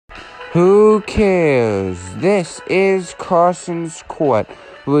Who cares? This is Carson's Court,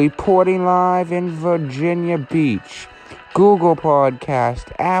 reporting live in Virginia Beach. Google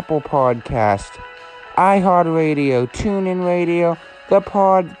Podcast, Apple Podcast, iHeartRadio, TuneIn Radio, the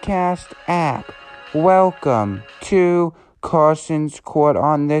podcast app. Welcome to Carson's Court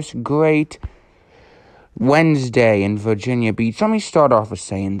on this great Wednesday in Virginia Beach. Let me start off with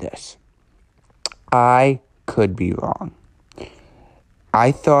saying this. I could be wrong.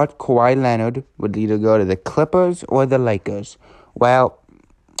 I thought Kawhi Leonard would either go to the Clippers or the Lakers. Well,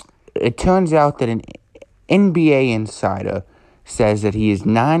 it turns out that an NBA insider says that he is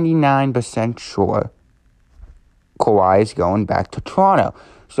 99% sure Kawhi is going back to Toronto.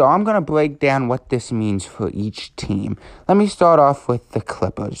 So I'm going to break down what this means for each team. Let me start off with the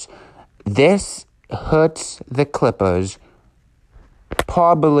Clippers. This hurts the Clippers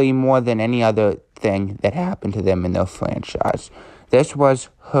probably more than any other thing that happened to them in their franchise. This was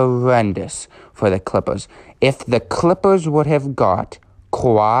horrendous for the Clippers. If the Clippers would have got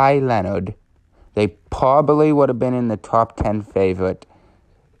Kawhi Leonard, they probably would have been in the top 10 favorite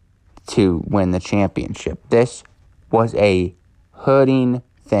to win the championship. This was a hurting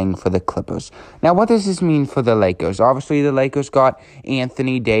thing for the Clippers. Now, what does this mean for the Lakers? Obviously, the Lakers got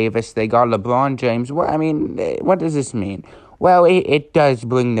Anthony Davis. They got LeBron James. What does this mean? Well, it does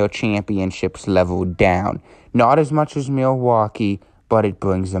bring their championships level down. Not as much as Milwaukee, but it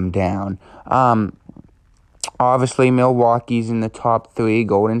brings them down. Obviously, Milwaukee's in the top 3.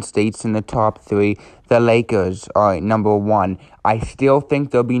 Golden State's in the top 3. The Lakers are number 1. I still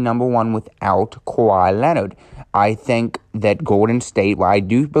think they'll be number 1 without Kawhi Leonard. I think that Golden State, I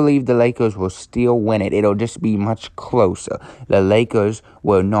do believe the Lakers will still win it. It'll just be much closer. The Lakers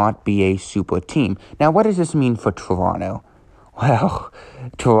will not be a super team. Now, what does this mean for Toronto? Well,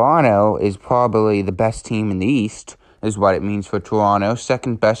 Toronto is probably the best team in the East, is what it means for Toronto.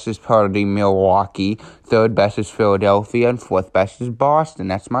 Second best is probably Milwaukee. Third best is Philadelphia. And fourth best is Boston.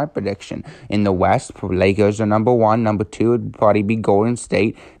 That's my prediction. In the West, Lakers are number 1. Number 2 would probably be Golden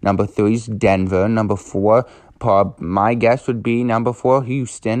State. Number 3 is Denver. Number 4, my guess would be number 4,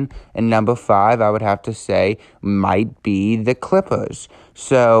 Houston. And number 5, I would have to say, might be the Clippers.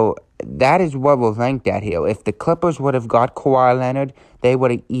 So that is what we're ranked at here. If the Clippers would have got Kawhi Leonard, they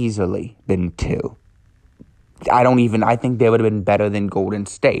would have easily been 2. I think they would have been better than Golden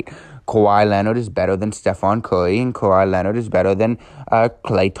State. Kawhi Leonard is better than Stephon Curry, and Kawhi Leonard is better than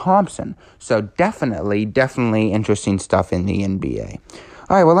Klay Thompson. So definitely interesting stuff in the NBA.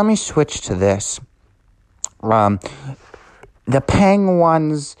 All right, well, let me switch to this. The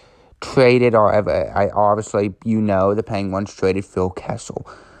Penguins traded, the Penguins traded Phil Kessel.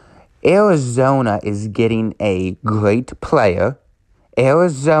 Arizona is getting a great player.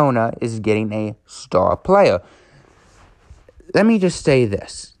 Arizona is getting a star player. Let me just say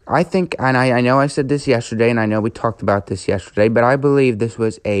this. I think, and I know I said this yesterday, and I know we talked about this yesterday, but I believe this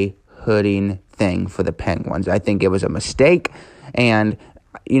was a hurting thing for the Penguins. I think it was a mistake, and,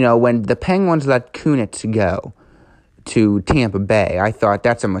 when the Penguins let Kunitz go to Tampa Bay, I thought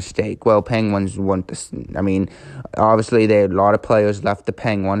that's a mistake. Well, Penguins obviously a lot of players left the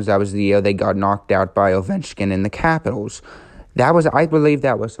Penguins. That was the year they got knocked out by Ovechkin in the Capitals. I believe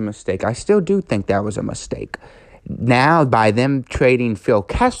that was a mistake. I still do think that was a mistake. Now, by them trading Phil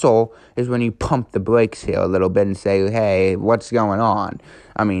Kessel is when you pump the brakes here a little bit and say, hey, what's going on?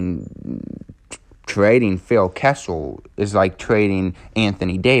 Trading Phil Kessel is like trading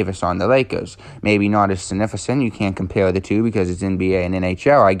Anthony Davis on the Lakers. Maybe not as significant. You can't compare the two because it's NBA and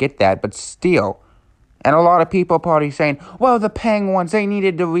NHL. I get that, but still. And a lot of people are probably saying, well, the Penguins, they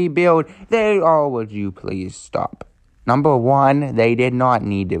needed to rebuild. Would you please stop? Number 1, they did not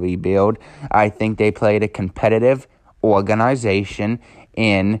need to rebuild. I think they played a competitive organization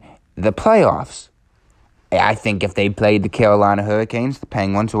in the playoffs. I think if they played the Carolina Hurricanes, the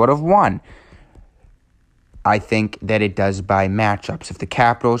Penguins would have won. I think that it does by matchups. If the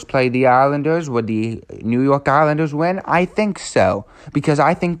Capitals play the Islanders, would the New York Islanders win? I think so. Because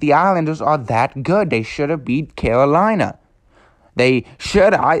I think the Islanders are that good. They should have beat Carolina. They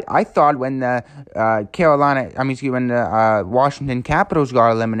should. I thought when the Washington Capitals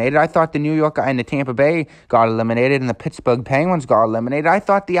got eliminated, I thought the New York and the Tampa Bay got eliminated and the Pittsburgh Penguins got eliminated. I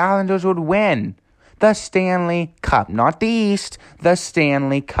thought the Islanders would win the Stanley Cup. Not the East, the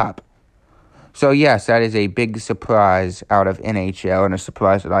Stanley Cup. So, yes, that is a big surprise out of NHL and a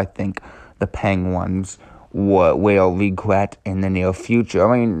surprise that I think the Penguins will regret in the near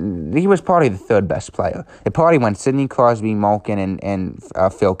future. He was probably the third best player. It probably went Sidney Crosby, Malkin, and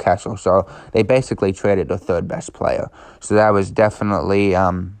Phil Kessel. So they basically traded the third best player. So that was definitely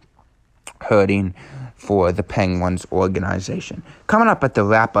hurting for the Penguins organization. Coming up at the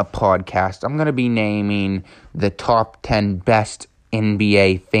wrap-up podcast, I'm going to be naming the top 10 best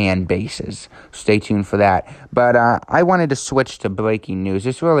NBA fan bases. Stay tuned for that. But I wanted to switch to breaking news.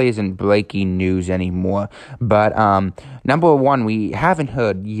 This really isn't breaking news anymore. But number one, we haven't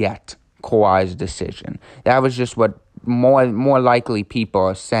heard yet Kawhi's decision. That was just what more likely people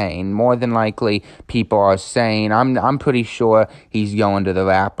are saying. More than likely people are saying, I'm pretty sure he's going to the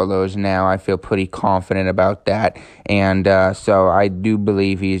Raptors now. I feel pretty confident about that. And so I do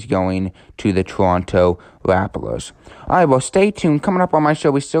believe he's going to the Toronto Raptors. All right, well, stay tuned. Coming up on my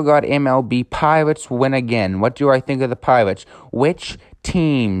show, we still got MLB. Pirates win again. What do I think of the Pirates? Which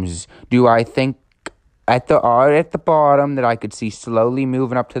teams do I think at the bottom that I could see slowly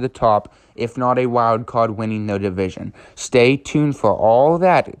moving up to the top, if not a wild card winning the division? Stay tuned for all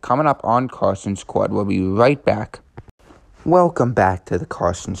that coming up on Carson Squad. We'll be right back. Welcome back to the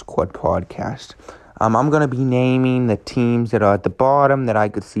Carson Squad podcast. I'm going to be naming the teams that are at the bottom that I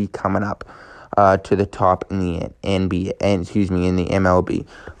could see coming up to the top in the NBA, in the MLB.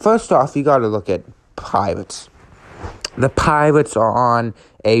 First off, you got to look at Pirates. The Pirates are on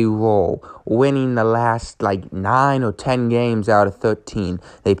a roll, winning the last 9 or 10 games out of 13.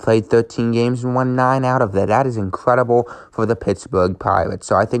 They played 13 games and won 9 out of that. That is incredible for the Pittsburgh Pirates.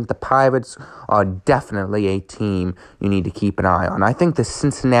 So I think the Pirates are definitely a team you need to keep an eye on. I think the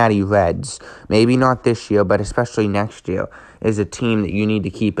Cincinnati Reds, maybe not this year, but especially next year, is a team that you need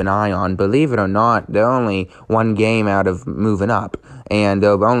to keep an eye on. Believe it or not, they're only 1 game out of moving up, and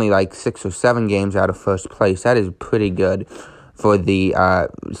they're only 6 or 7 games out of first place. That is pretty good for the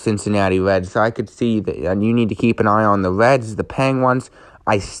Cincinnati Reds. So I could see that you need to keep an eye on the Reds, the Penguins.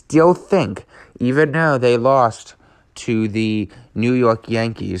 I still think, even though they lost to the New York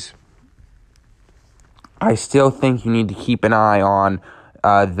Yankees, I still think you need to keep an eye on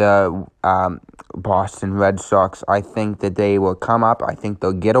the Boston Red Sox. I think that they will come up. I think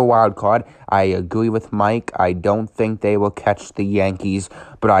they'll get a wild card. I agree with Mike. I don't think they will catch the Yankees,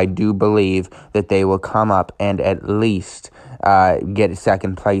 but I do believe that they will come up and at least get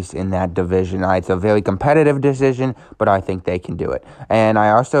second place in that division. It's a very competitive decision, but I think they can do it. And I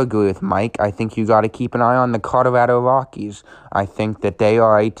also agree with Mike. I think you got to keep an eye on the Colorado Rockies. I think that they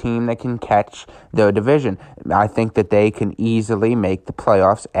are a team that can catch their division. I think that they can easily make the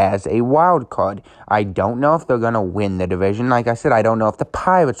playoffs as a wild card. I don't know if they're going to win the division. Like I said, I don't know if the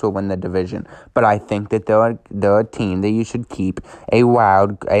Pirates will win the division, but I think that they're a team that you should keep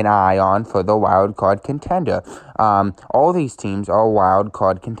an eye on for the wild card contender. All these teams are wild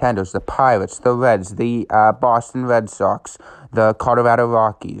card contenders. The Pirates, the Reds, the Boston Red Sox, the Colorado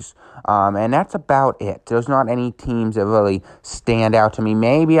Rockies. And that's about it. There's not any teams that really stand out to me.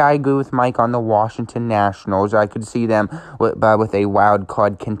 Maybe I agree with Mike on the Washington Nationals. I could see them with a wild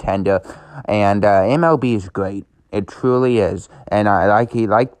card contender. And MLB is great. It truly is. And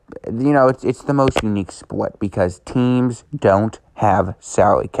it's the most unique sport because teams don't have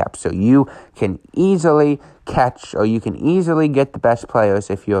salary caps. So you can easily catch or you can easily get the best players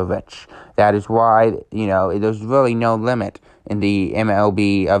if you're rich. That is why, there's really no limit in the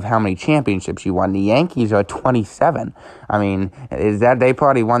MLB of how many championships you won. The Yankees are 27. I mean, they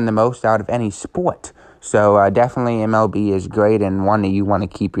probably won the most out of any sport. So definitely MLB is great and one that you want to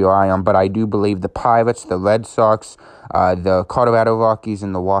keep your eye on. But I do believe the Pirates, the Red Sox, the Colorado Rockies,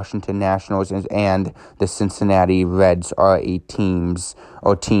 and the Washington Nationals and the Cincinnati Reds are teams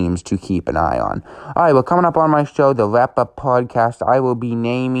to keep an eye on. All right, well, coming up on my show, the wrap-up podcast, I will be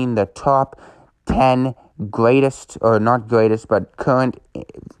naming the top 10 greatest, or not greatest, but current,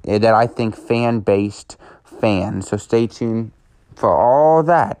 that I think fan-based fans. So stay tuned for all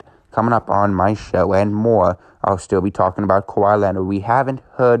that coming up on my show and more. I'll still be talking about Kawhi Leonard. We haven't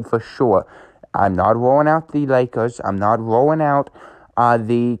heard for sure. I'm not rolling out the Lakers. I'm not rolling out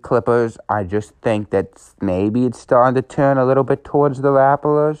the Clippers. I just think that maybe it's starting to turn a little bit towards the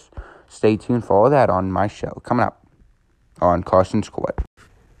Raptors. Stay tuned for all that on my show coming up on Carson's Court.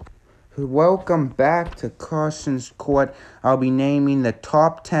 Welcome back to Carson's Court. I'll be naming the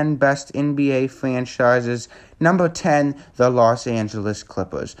top 10 best NBA franchises. Number 10, the Los Angeles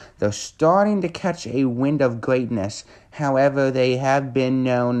Clippers. They're starting to catch a wind of greatness. However, they have been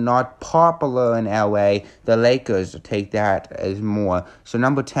known not popular in LA. The Lakers take that as more. So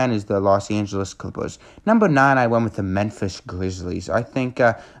number 10 is the Los Angeles Clippers. Number 9, I went with the Memphis Grizzlies. I think,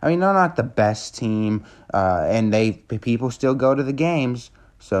 they're not the best team, and people still go to the games.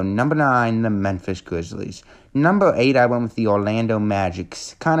 So, number 9, the Memphis Grizzlies. Number 8, I went with the Orlando Magic.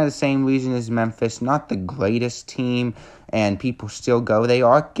 Kind of the same reason as Memphis. Not the greatest team, and people still go. They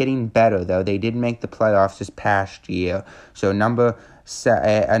are getting better, though. They did make the playoffs this past year. So, number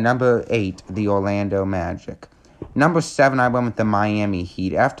Number 8, the Orlando Magic. Number 7, I went with the Miami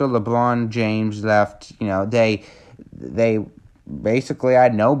Heat. After LeBron James left, they basically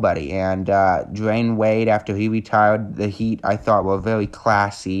had nobody. And Dwayne Wade, after he retired, the Heat, I thought, were very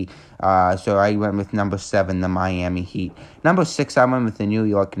classy. So I went with number 7, the Miami Heat. Number 6, I went with the New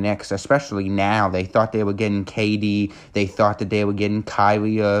York Knicks, especially now. They thought they were getting KD. They thought that they were getting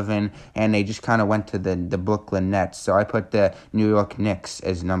Kyrie Irving, and they just kind of went to the Brooklyn Nets. So I put the New York Knicks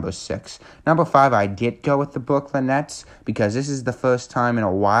as number 6. Number 5, I did go with the Brooklyn Nets because this is the first time in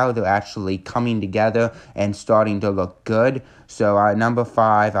a while they're actually coming together and starting to look good. So number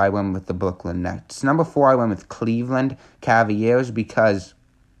 5, I went with the Brooklyn Nets. Number 4, I went with Cleveland Cavaliers because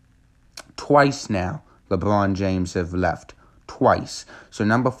twice now LeBron James have left. Twice. So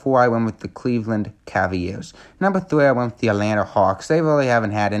number 4, I went with the Cleveland Cavaliers. Number 3, I went with the Atlanta Hawks. They really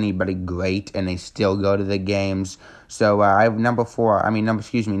haven't had anybody great, and they still go to the games. So number 3,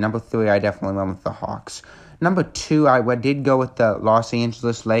 I definitely went with the Hawks. Number 2, I did go with the Los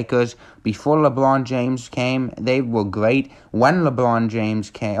Angeles Lakers. Before LeBron James came, they were great. When LeBron James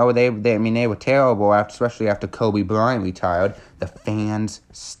came, they were terrible, especially after Kobe Bryant retired. The fans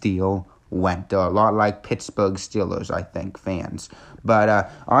still went. They're a lot like Pittsburgh Steelers, I think, fans.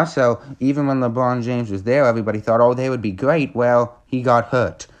 But also, even when LeBron James was there, everybody thought, they would be great. Well, he got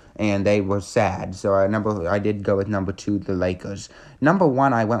hurt, and they were sad. So I did go with number 2, the Lakers. Number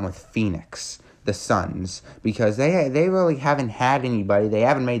 1, I went with Phoenix, the Suns, because they really haven't had anybody. They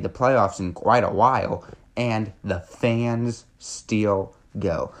haven't made the playoffs in quite a while, and the fans still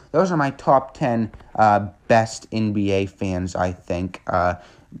go. Those are my top 10 best NBA fans, I think,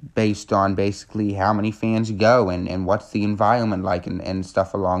 based on basically how many fans go and what's the environment like and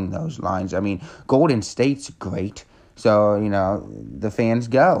stuff along those lines. I mean, Golden State's great. So, the fans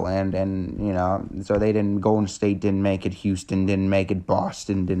go, and so Golden State didn't make it, Houston didn't make it,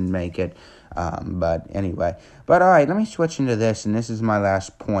 Boston didn't make it, but anyway. But, all right, let me switch into this, and this is my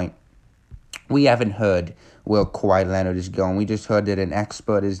last point. We haven't heard where Kawhi Leonard is going. We just heard that an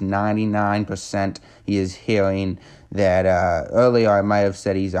expert is 99%. He is hearing that, earlier I might have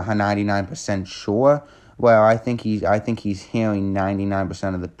said he's 99% sure. Well, I think he's hearing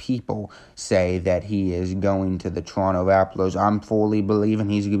 99% of the people say that he is going to the Toronto Raptors. I'm fully believing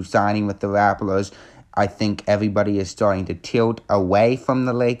he's signing with the Raptors. I think everybody is starting to tilt away from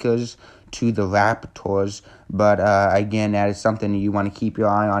the Lakers to the Raptors. But, again, that is something you want to keep your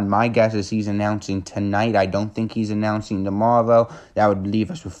eye on. My guess is he's announcing tonight. I don't think he's announcing tomorrow. That would leave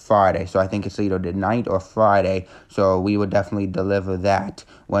us with Friday. So I think it's either tonight or Friday. So we would definitely deliver that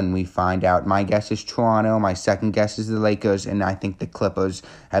when we find out. My guess is Toronto. My second guess is the Lakers. And I think the Clippers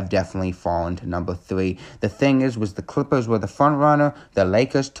have definitely fallen to number 3. The thing was the Clippers were the front runner. The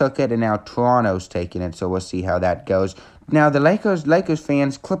Lakers took it. And now Toronto's taking it. So we'll see how that goes. Now, the Lakers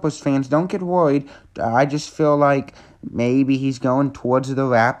fans, Clippers fans, don't get worried. I just feel like maybe he's going towards the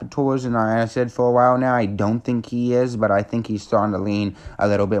Raptors, and I said for a while now I don't think he is, but I think he's starting to lean a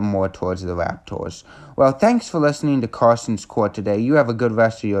little bit more towards the Raptors. Well, thanks for listening to Carson's Court today. You have a good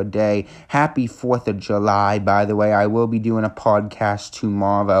rest of your day. Happy 4th of July, by the way. I will be doing a podcast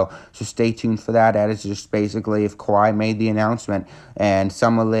tomorrow, so stay tuned for that. That is just basically if Kawhi made the announcement, and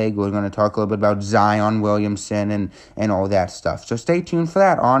Summer League, we're going to talk a little bit about Zion Williamson and all that stuff. So stay tuned for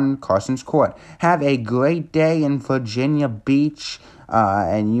that on Carson's Court. Have a great day in Virginia Beach,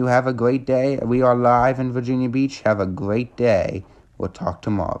 and you have a great day. We are live in Virginia Beach. Have a great day. We'll talk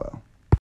tomorrow.